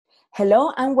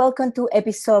Hello and welcome to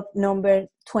episode number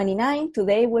 29.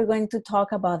 Today we're going to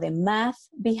talk about the math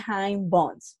behind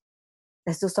bonds.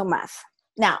 Let's do some math.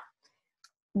 Now,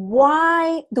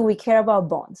 why do we care about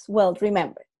bonds? Well,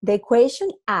 remember, the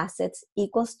equation assets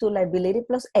equals to liability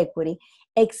plus equity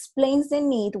explains the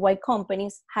need why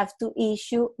companies have to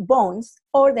issue bonds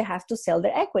or they have to sell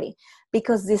their equity,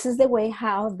 because this is the way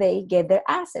how they get their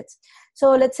assets.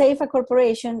 So let's say if a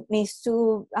corporation needs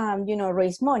to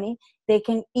raise money, they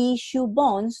can issue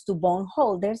bonds to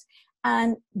bondholders,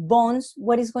 and bonds,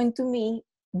 what is going to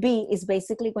be is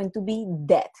basically going to be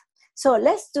debt. So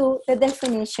let's do the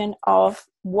definition of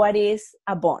what is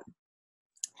a bond.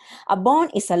 A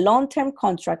bond is a long-term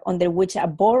contract under which a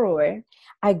borrower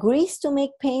agrees to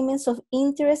make payments of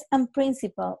interest and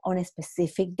principal on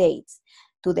specific dates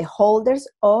to the holders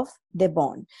of the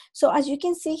bond. So as you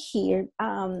can see here,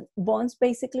 bonds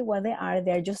basically what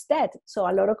they're just debt. So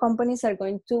a lot of companies are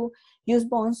going to use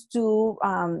bonds to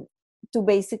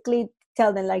basically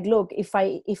tell them, like, look, if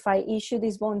I issue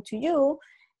this bond to you,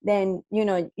 then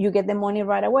you get the money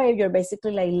right away. You're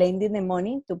basically like lending the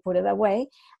money, to put it away,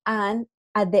 and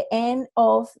at the end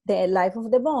of the life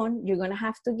of the bond, you're going to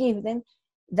have to give them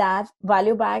that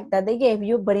value back that they gave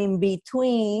you, but in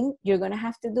between, you're going to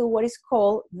have to do what is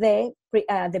called the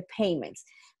payments.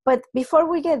 But before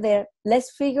we get there,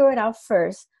 let's figure it out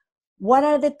first. What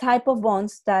are the type of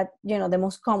bonds that, the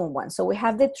most common ones? So we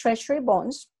have the treasury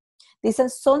bonds. These are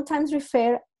sometimes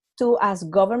referred to as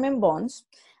government bonds,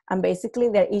 and basically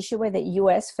they're issued by the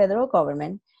U.S. federal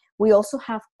government. We also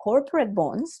have corporate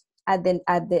bonds. As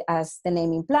the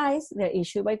name implies, they're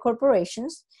issued by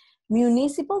corporations.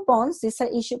 Municipal bonds, these are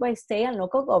issued by state and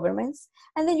local governments.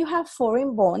 And then you have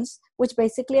foreign bonds, which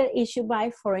basically are issued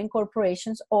by foreign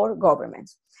corporations or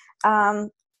governments.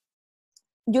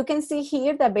 You can see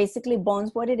here that basically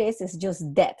bonds, what it is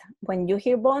just debt. When you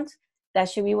hear bonds, that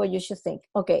should be what you should think.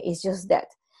 Okay, it's just debt.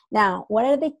 Now, what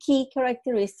are the key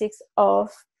characteristics of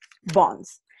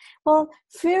bonds? Well,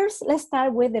 first, let's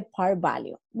start with the par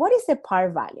value. What is the par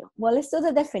value? Well, let's do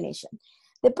the definition.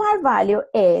 The par value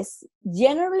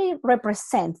generally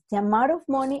represents the amount of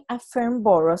money a firm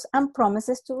borrows and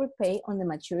promises to repay on the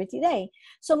maturity day.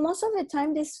 So most of the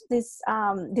time, this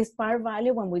par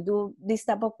value, when we do this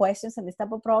type of questions and this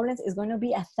type of problems, is going to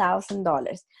be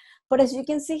 $1,000. But as you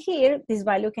can see here, this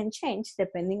value can change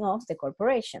depending on the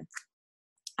corporation.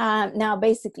 Now,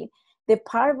 basically, the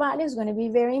par value is going to be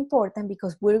very important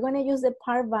because we're going to use the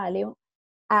par value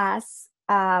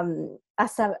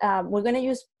we're going to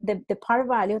use the par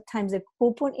value times the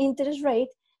coupon interest rate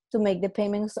to make the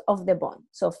payments of the bond.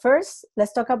 So first,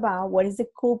 let's talk about what is the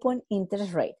coupon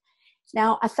interest rate.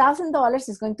 Now, $1,000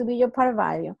 is going to be your par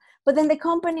value, but then the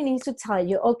company needs to tell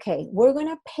you, okay, we're going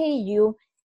to pay you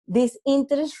this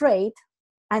interest rate,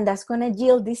 and that's going to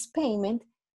yield this payment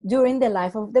during the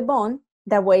life of the bond.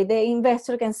 That way the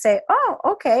investor can say, oh,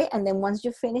 okay. And then once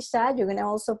you finish that, you're going to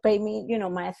also pay me,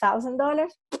 my $1,000.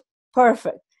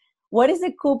 Perfect. What is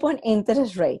the coupon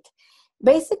interest rate?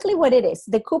 Basically what it is,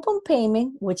 the coupon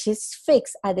payment, which is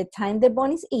fixed at the time the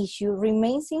bond is issued,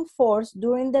 remains in force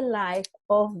during the life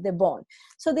of the bond.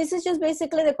 So this is just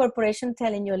basically the corporation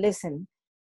telling you, listen,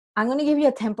 I'm going to give you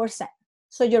a 10%.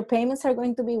 So your payments are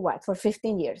going to be what? For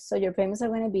 15 years. So your payments are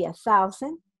going to be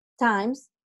 1,000 times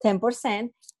 10%,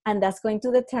 and that's going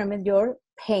to determine your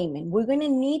payment. We're going to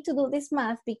need to do this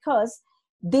math because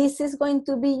this is going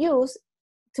to be used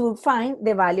to find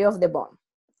the value of the bond.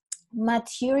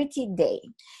 Maturity day.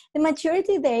 The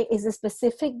maturity day is a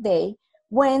specific day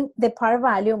when the par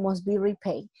value must be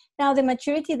repaid. Now, the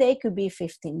maturity day could be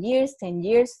 15 years, 10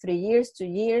 years, 3 years, 2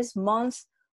 years, months,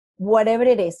 whatever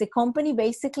it is. The company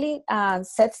basically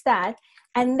sets that,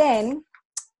 and then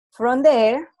from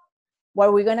there,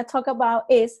 what we're going to talk about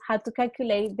is how to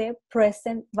calculate the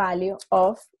present value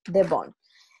of the bond.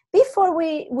 Before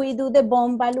we do the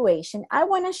bond valuation, I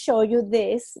want to show you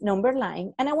this number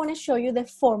line, and I want to show you the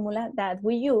formula that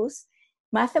we use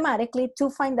mathematically to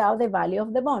find out the value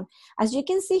of the bond. As you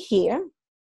can see here,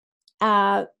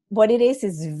 what it is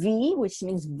V, which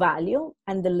means value,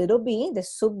 and the little b, the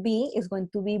sub b, is going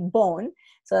to be bond.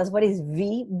 So that's what is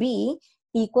VB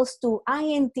equals to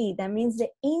INT. That means the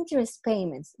interest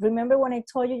payments. Remember when I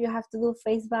told you have to do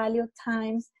face value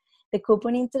times the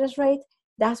coupon interest rate?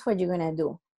 That's what you're going to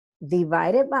do.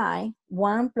 Divided by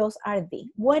 1 plus RD.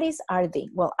 What is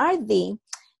RD? Well, RD,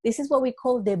 this is what we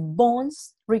call the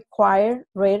bond's required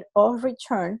rate of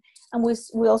return, and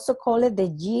we also call it the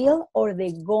yield or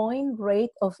the going rate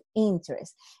of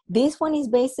interest. This one is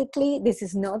basically, this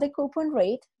is not the coupon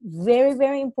rate. Very,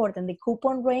 very important. The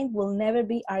coupon rate will never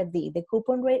be RD. The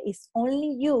coupon rate is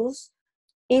only used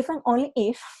if and only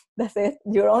if, that's it,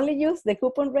 you only use the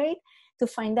coupon rate to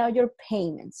find out your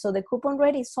payments. So the coupon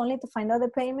rate is only to find out the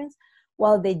payments,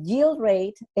 while the yield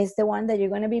rate is the one that you're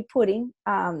going to be putting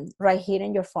right here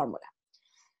in your formula.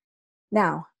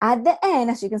 Now, at the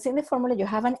end, as you can see in the formula, you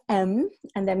have an M,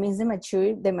 and that means the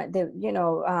maturity,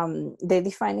 they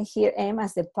define it here, M,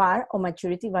 as the par or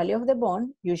maturity value of the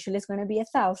bond. Usually it's going to be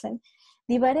 1,000,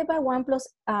 divided by 1 plus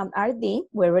RD.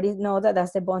 We already know that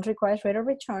that's the bond required rate of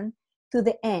return, to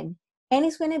the N. N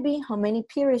is going to be how many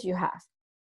periods you have.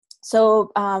 So,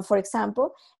 for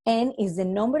example, N is the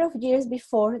number of years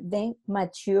before the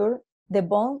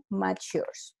bond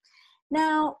matures.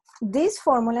 Now, this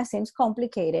formula seems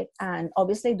complicated, and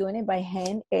obviously doing it by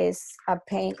hand is a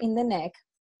pain in the neck,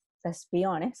 let's be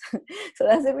honest. So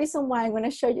that's the reason why I'm going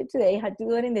to show you today how to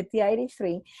do it in the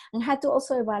TI-83 and how to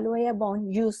also evaluate a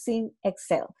bond using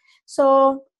Excel.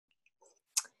 So,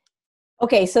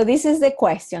 okay, so this is the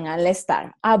question, and let's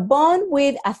start. A bond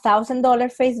with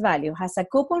 $1,000 face value has a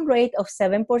coupon rate of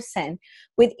 7%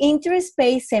 with interest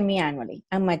paid semi-annually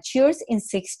and matures in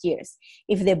 6 years.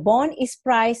 If the bond is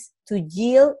priced to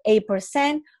yield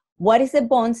 8%, what is the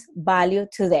bond's value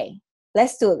today?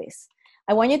 Let's do this.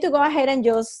 I want you to go ahead and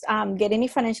just get any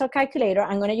financial calculator.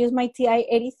 I'm going to use my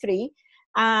TI-83,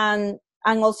 and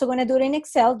I'm also going to do it in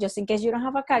Excel just in case you don't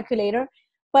have a calculator.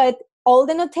 But all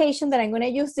the notation that I'm going to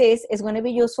use this is going to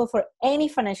be useful for any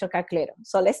financial calculator.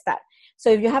 So let's start. So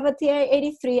if you have a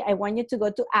TI-83, I want you to go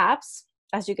to apps,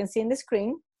 as you can see in the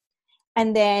screen.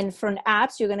 And then from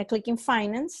apps, you're going to click in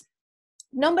finance.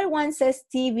 Number 1 says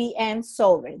TVM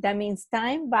solver. That means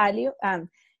time value of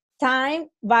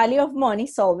money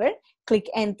solver. Click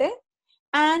enter.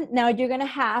 And now you're going to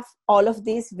have all of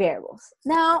these variables.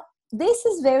 Now, this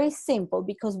is very simple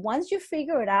because once you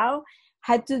figure it out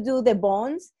how to do the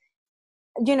bonds,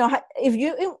 you know, if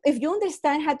you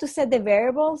understand how to set the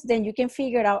variables, then you can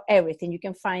figure out everything. You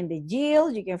can find the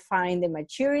yield, you can find the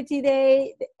maturity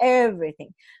date,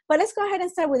 everything. But let's go ahead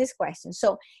and start with this question.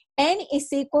 So N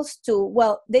is equals to,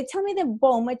 well, they tell me the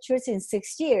bond matures in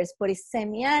 6 years, but it's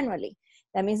semi-annually.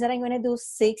 That means that I'm going to do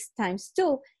 6 times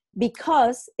 2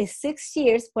 because it's 6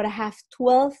 years, but I have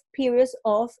 12 periods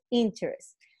of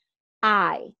interest.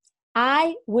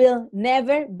 I will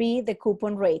never be the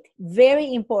coupon rate.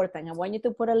 Very important. I want you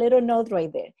to put a little note right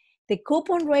there. The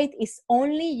coupon rate is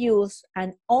only used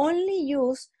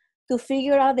to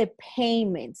figure out the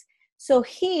payments. So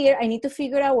here I need to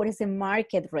figure out what is the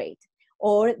market rate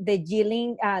or the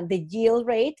yield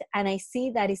rate, and I see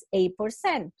that is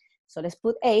 8%. So let's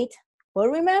put 8. But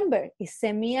remember, it's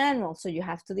semi-annual, so you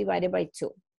have to divide it by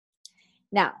 2.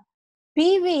 Now,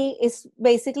 PV is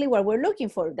basically what we're looking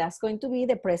for. That's going to be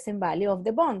the present value of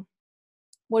the bond.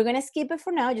 We're going to skip it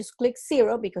for now. Just click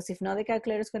 0 because if not, the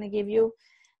calculator is going to give you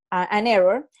an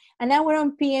error. And now we're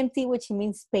on PMT, which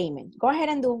means payment. Go ahead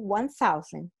and do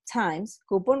 1,000 times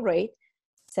coupon rate,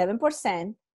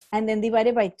 7%, and then divide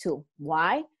it by 2.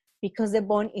 Why? Because the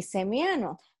bond is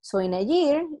semi-annual. So in a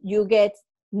year, you get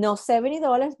no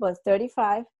 $70, but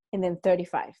 35, and then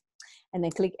 35. And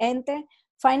then click enter.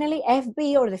 Finally,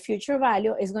 FB, or the future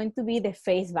value, is going to be the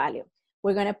face value.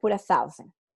 We're going to put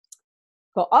 1,000.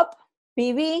 Go up,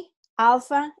 PV,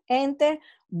 alpha, enter,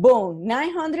 boom,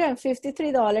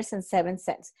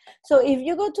 $953.07. So if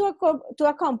you go to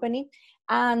a company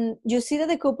and you see that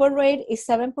the coupon rate is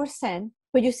 7%,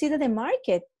 but you see that the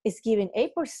market is giving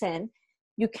 8%,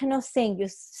 you cannot think, you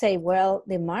say, well,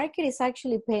 the market is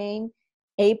actually paying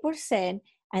 8%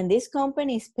 and this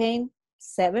company is paying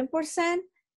 7%.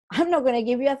 I'm not going to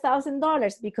give you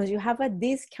 $1,000 because you have a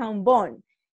discount bond.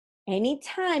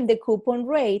 Anytime the coupon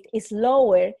rate is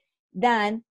lower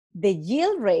than the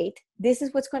yield rate, this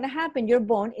is what's going to happen. Your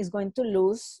bond is going to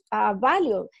lose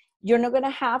value. You're not going to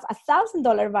have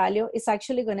 $1,000 value. It's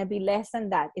actually going to be less than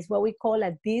that. It's what we call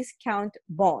a discount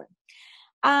bond.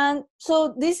 And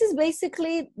so this is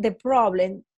basically the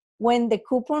problem when the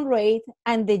coupon rate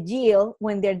and the yield,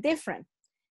 when they're different.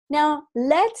 Now,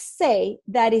 let's say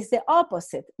that is the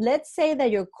opposite. Let's say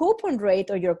that your coupon rate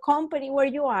or your company where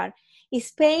you are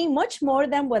is paying much more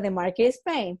than what the market is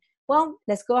paying. Well,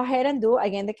 let's go ahead and do,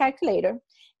 again, the calculator.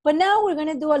 But now we're going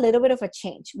to do a little bit of a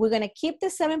change. We're going to keep the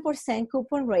 7%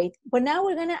 coupon rate, but now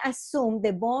we're going to assume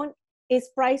the bond is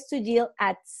priced to yield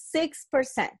at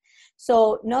 6%.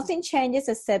 So nothing changes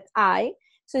except I.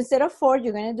 So instead of 4,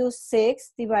 you're going to do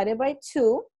 6 divided by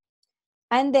 2.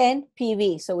 And then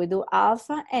PV. So we do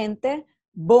alpha, enter,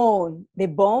 bond. The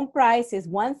bond price is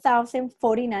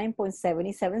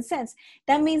 $1,049.77.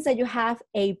 That means that you have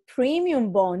a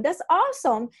premium bond. That's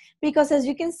awesome because as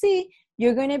you can see,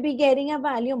 you're going to be getting a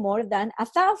value more than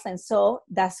 1,000. So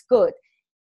that's good.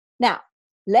 Now,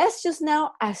 let's just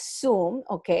now assume,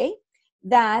 okay,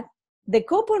 that the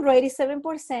coupon rate is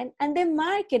 7% and the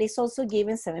market is also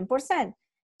giving 7%.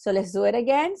 So let's do it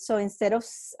again. So instead of,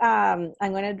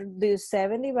 I'm going to do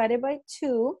 7 divided by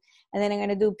 2, and then I'm going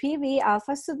to do PV,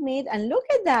 alpha submit, and look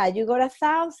at that, you got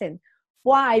 1,000.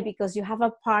 Why? Because you have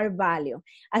a par value.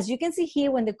 As you can see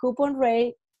here, when the coupon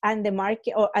rate and the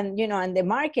market, and the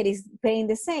market is paying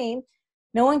the same,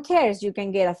 no one cares. You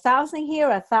can get 1,000 here,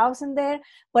 1,000 there.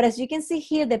 But as you can see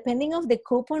here, depending on the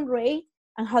coupon rate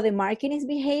and how the market is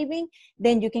behaving,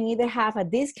 then you can either have a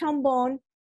discount bond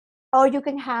or you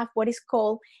can have what is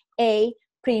called a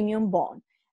premium bond.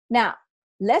 Now,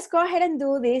 let's go ahead and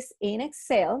do this in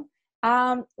Excel.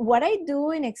 What I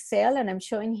do in Excel, and I'm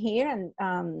showing here,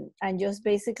 and just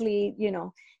basically,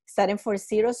 starting for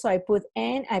 0. So I put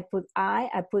N, I put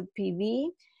I put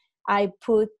PV, I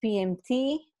put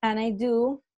PMT, and I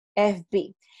do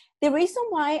FB. The reason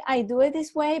why I do it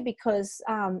this way, because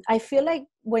I feel like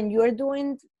when you're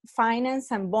doing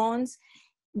finance and bonds,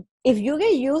 if you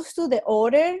get used to the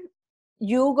order,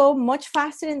 you go much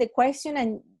faster in the question,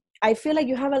 and I feel like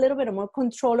you have a little bit more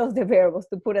control of the variables,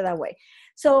 to put it that way.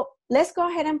 So let's go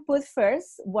ahead and put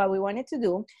first what we wanted to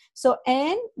do. So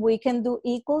N, we can do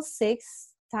equals 6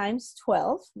 times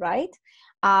 12, right?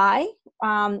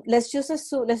 Let's just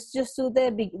do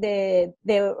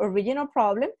the original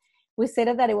problem. We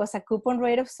said that it was a coupon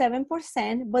rate of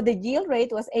 7%, but the yield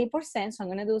rate was 8%. So I'm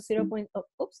going to do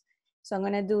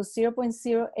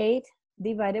 0.08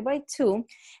 divided by 2.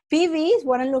 PV is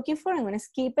what I'm looking for. I'm going to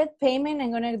skip it. Payment, I'm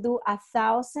going to do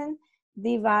 1,000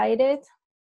 divided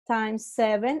times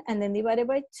 7 and then divided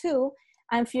by 2.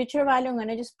 And future value, I'm going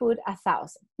to just put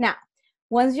 1,000. Now,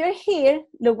 once you're here,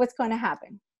 look what's going to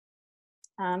happen.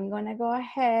 I'm going to go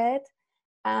ahead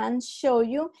and show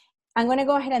you. I'm going to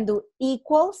go ahead and do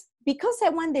equals. Because I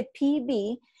want the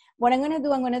PV, what I'm going to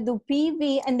do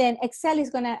PV, and then Excel is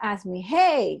going to ask me,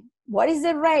 hey, what is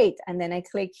the rate? And then I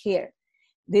click here.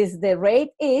 The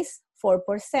rate is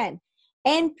 4%.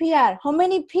 NPR, how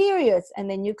many periods? And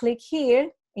then you click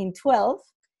here in 12.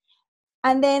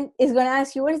 And then it's going to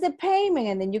ask you, what is the payment?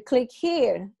 And then you click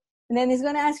here. And then it's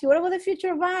going to ask you, what about the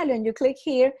future value? And you click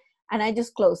here, and I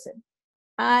just close it.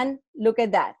 And look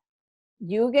at that.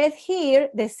 You get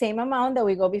here the same amount that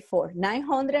we got before,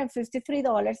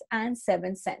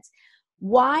 $953.07.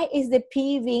 Why is the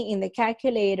PV in the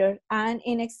calculator and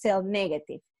in Excel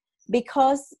negative?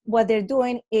 Because what they're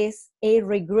doing is a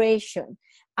regression.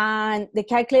 And the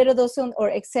calculator doesn't, or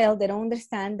Excel, they don't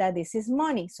understand that this is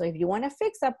money. So if you want to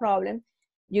fix that problem,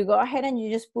 you go ahead and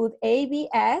you just put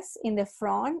ABS in the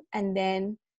front, and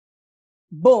then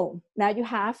boom, now you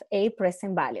have a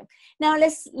present value. Now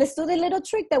let's do the little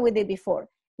trick that we did before.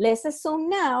 Let's assume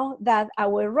now that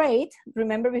our rate,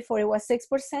 remember before it was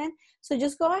 6%, so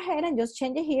just go ahead and just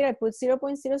change it here. I put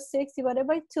 0.06 divided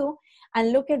by 2,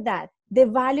 and look at that. The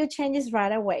value changes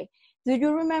right away. Do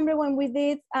you remember when we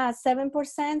did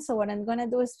 7%? So what I'm gonna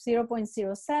do is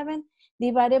 0.07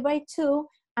 divided by 2,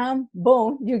 and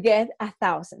boom, you get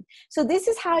 1,000. So this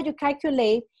is how you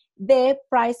calculate the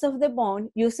price of the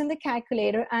bond using the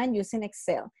calculator and using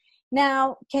Excel.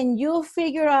 Now, can you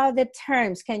figure out the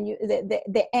terms? Can you,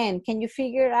 the end? Can you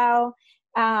figure out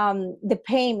the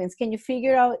payments? Can you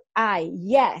figure out I?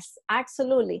 Yes,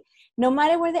 absolutely. No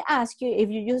matter what they ask you, if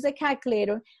you use the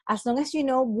calculator, as long as you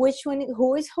know which one,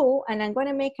 who is who, and I'm going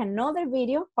to make another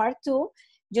video, part 2,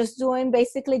 just doing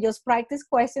basically just practice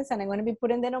questions, and I'm going to be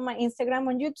putting them on my Instagram,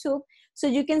 on YouTube, so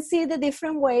you can see the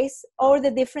different ways or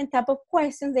the different type of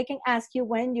questions they can ask you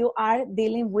when you are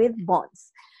dealing with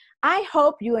bonds. I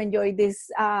hope you enjoyed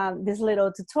this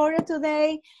little tutorial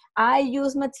today. I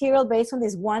use material based on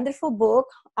this wonderful book.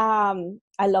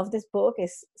 I love this book.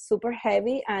 It's super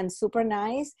heavy and super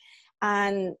nice,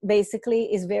 and basically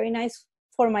it's very nice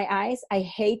for my eyes. I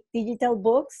hate digital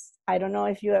books. I don't know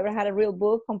if you ever had a real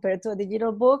book compared to a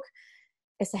digital book.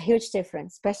 It's a huge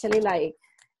difference, especially like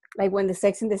when the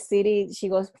Sex in the City, she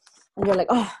goes, and you're like,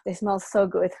 oh, they smell so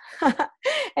good.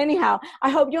 Anyhow, I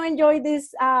hope you enjoyed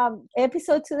this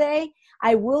episode today.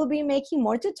 I will be making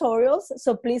more tutorials,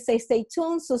 so please stay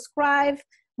tuned, subscribe,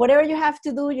 whatever you have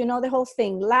to do, you know the whole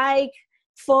thing. Like,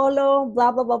 follow,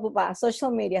 blah, blah, blah, blah, blah,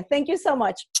 social media. Thank you so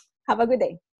much. Have a good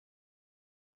day.